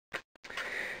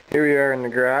Here we are in the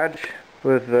garage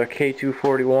with the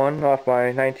K241 off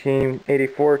my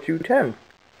 1984 210.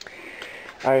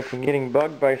 I've been getting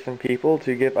bugged by some people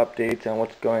to give updates on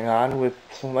what's going on with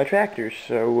some of my tractors,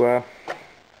 so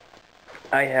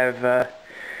I have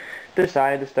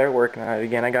decided to start working on it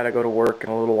again. I gotta go to work in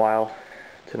a little while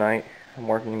tonight. I'm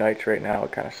working nights right now.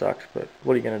 It kind of sucks, but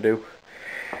what are you gonna do?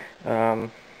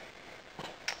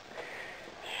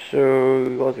 So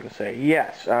what was I gonna say?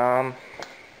 Yes.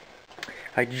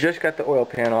 I just got the oil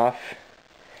pan off,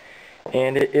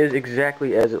 and it is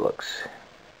exactly as it looks.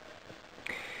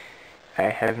 I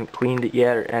haven't cleaned it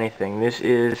yet or anything. This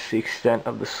is the extent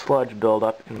of the sludge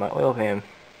buildup in my oil pan.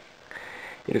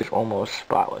 It is almost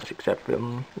spotless except for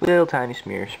them little tiny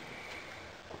smears.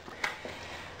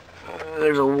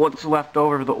 There's what's left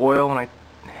over of the oil when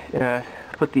I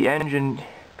put the engine,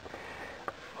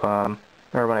 or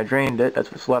when I drained it.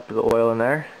 That's what's left of the oil in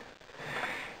there.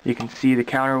 You can see the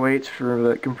counterweights for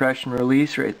the compression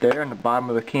release right there on the bottom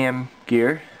of the cam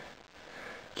gear.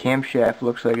 Camshaft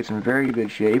looks like it's in very good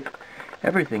shape.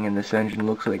 Everything in this engine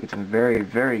looks like it's in very,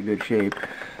 very good shape.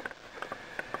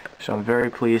 So I'm very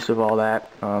pleased with all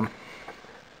that. I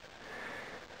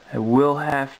will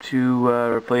have to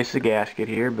replace the gasket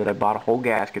here, but I bought a whole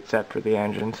gasket set for the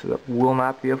engine, so that will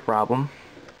not be a problem,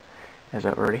 as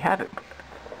I already have it.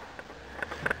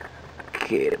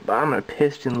 Okay, the bottom of the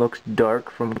piston looks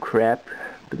dark from crap,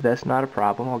 but that's not a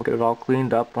problem. I'll get it all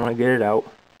cleaned up when I get it out.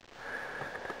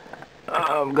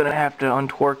 I'm gonna have to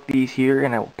untorque these here,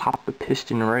 and I will pop the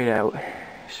piston right out,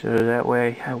 so that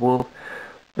way I will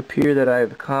appear that I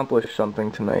have accomplished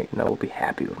something tonight, and I will be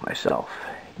happy with myself.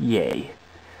 Yay!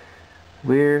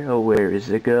 Where, oh where is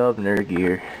the governor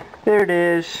gear? There it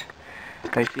is.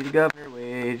 I see the governor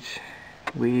weights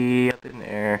way up in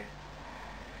there.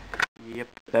 Yep,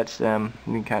 that's them.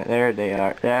 There they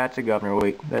are. That's a governor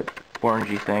weight. That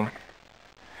orangey thing.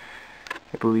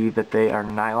 I believe that they are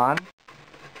nylon.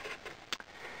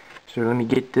 So let me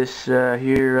get this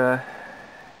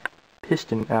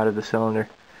piston out of the cylinder.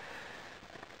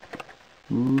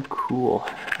 Ooh, cool.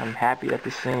 I'm happy that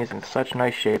this thing is in such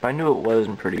nice shape. I knew it was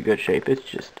in pretty good shape. It's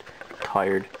just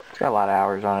tired. It's got a lot of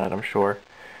hours on it, I'm sure.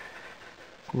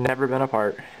 Never been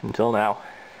apart until now.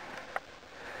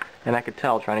 And I could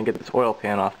tell trying to get this oil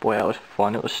pan off. Boy, that was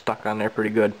fun. It was stuck on there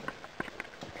pretty good.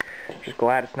 Just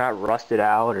glad it's not rusted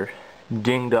out or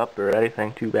dinged up or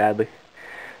anything too badly.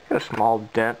 Got a small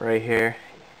dent right here.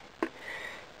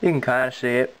 You can kind of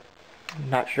see it. I'm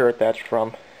not sure what that's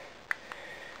from,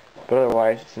 but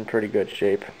otherwise it's in pretty good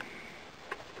shape.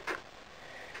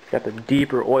 Got the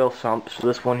deeper oil sump, so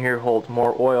this one here holds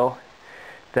more oil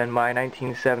than my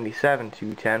 1977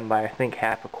 210 by I think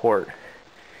half a quart.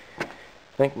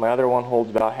 I think my other one holds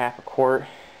about half a quart.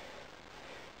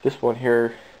 This one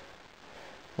here,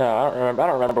 no, I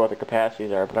don't remember what the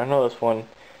capacities are, but I know this one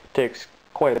takes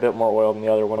quite a bit more oil than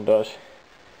the other one does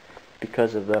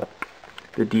because of the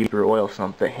deeper oil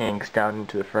sump that hangs down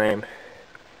into the frame.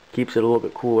 Keeps it a little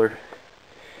bit cooler.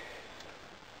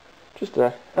 Just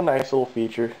a nice little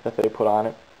feature that they put on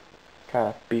it. Kind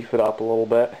of beef it up a little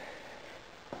bit.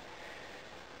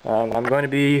 I'm going to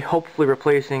be hopefully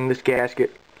replacing this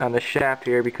gasket on the shaft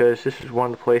here because this is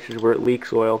one of the places where it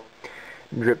leaks oil.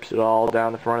 Drips it all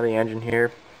down the front of the engine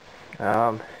here.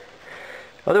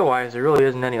 Otherwise, there really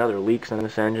isn't any other leaks in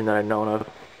this engine that I've known of.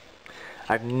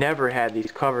 I've never had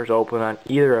these covers open on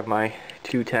either of my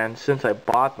 210s since I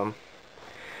bought them.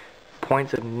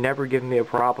 Points have never given me a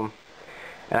problem,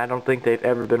 and I don't think they've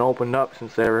ever been opened up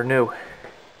since they were new.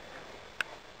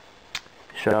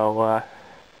 So,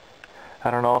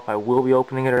 I don't know if I will be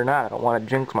opening it or not. I don't want to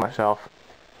jinx myself.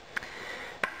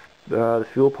 The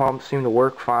fuel pumps seem to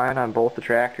work fine on both the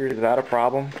tractors without a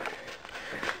problem.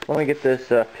 Let me get this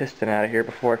piston out of here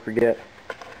before I forget.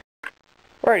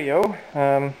 Rightio,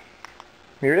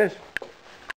 here it is.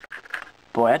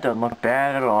 Boy, that doesn't look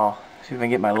bad at all. See if I can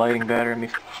get my lighting better. Let me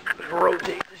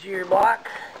rotate this here block.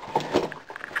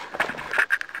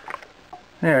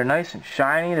 They're nice and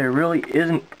shiny. There really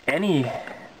isn't any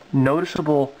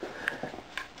noticeable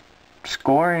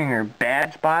scoring or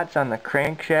bad spots on the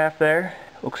crankshaft there.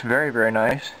 Looks very, very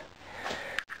nice.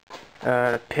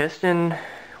 Piston,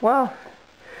 well,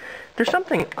 there's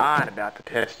something odd about the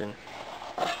piston.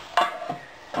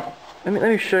 Let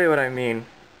me show you what I mean.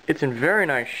 It's in very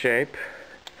nice shape.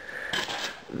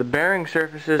 The bearing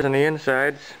surfaces on the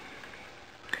insides,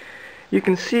 you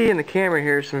can see in the camera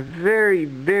here some very,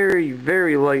 very,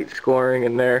 very light scoring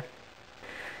in there.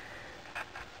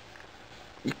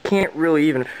 You can't really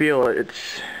even feel it.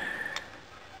 It's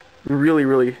really,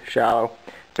 really shallow.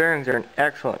 Bearings are in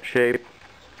excellent shape.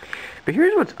 But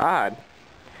here's what's odd.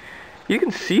 You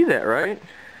can see that, right?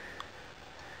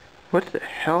 What the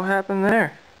hell happened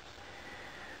there?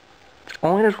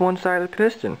 Only there's one side of the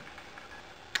piston.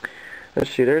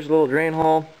 Let's see, there's a little drain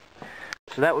hole.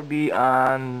 So that would be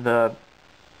on the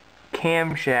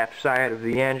camshaft side of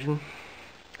the engine.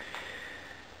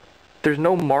 There's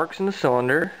no marks in the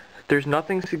cylinder. There's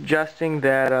nothing suggesting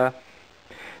that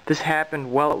this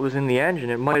happened while it was in the engine.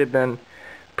 It might have been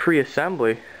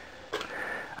pre-assembly.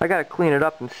 I gotta clean it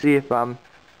up and see if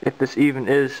this even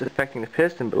is affecting the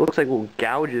piston, but it looks like little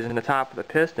gouges in the top of the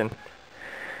piston.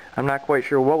 I'm not quite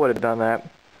sure what would have done that.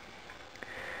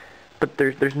 But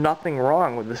there's nothing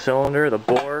wrong with the cylinder, the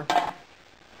bore.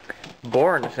 The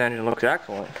bore in this engine looks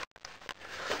excellent.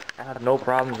 I have no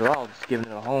problems at all just giving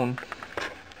it a hone.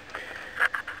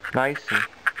 Nice and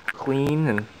clean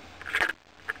and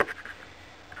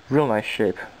real nice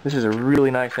shape. This is a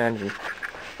really nice engine.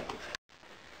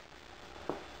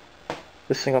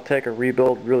 This thing will take a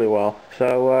rebuild really well.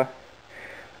 So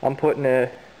I'm hoping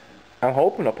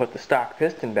to put the stock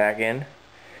piston back in.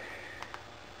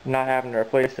 Not having to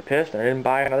replace the piston. I didn't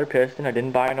buy another piston. I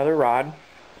didn't buy another rod.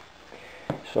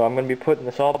 So I'm going to be putting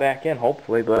this all back in,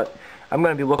 hopefully, but I'm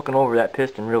going to be looking over that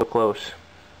piston real close.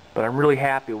 But I'm really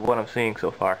happy with what I'm seeing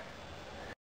so far.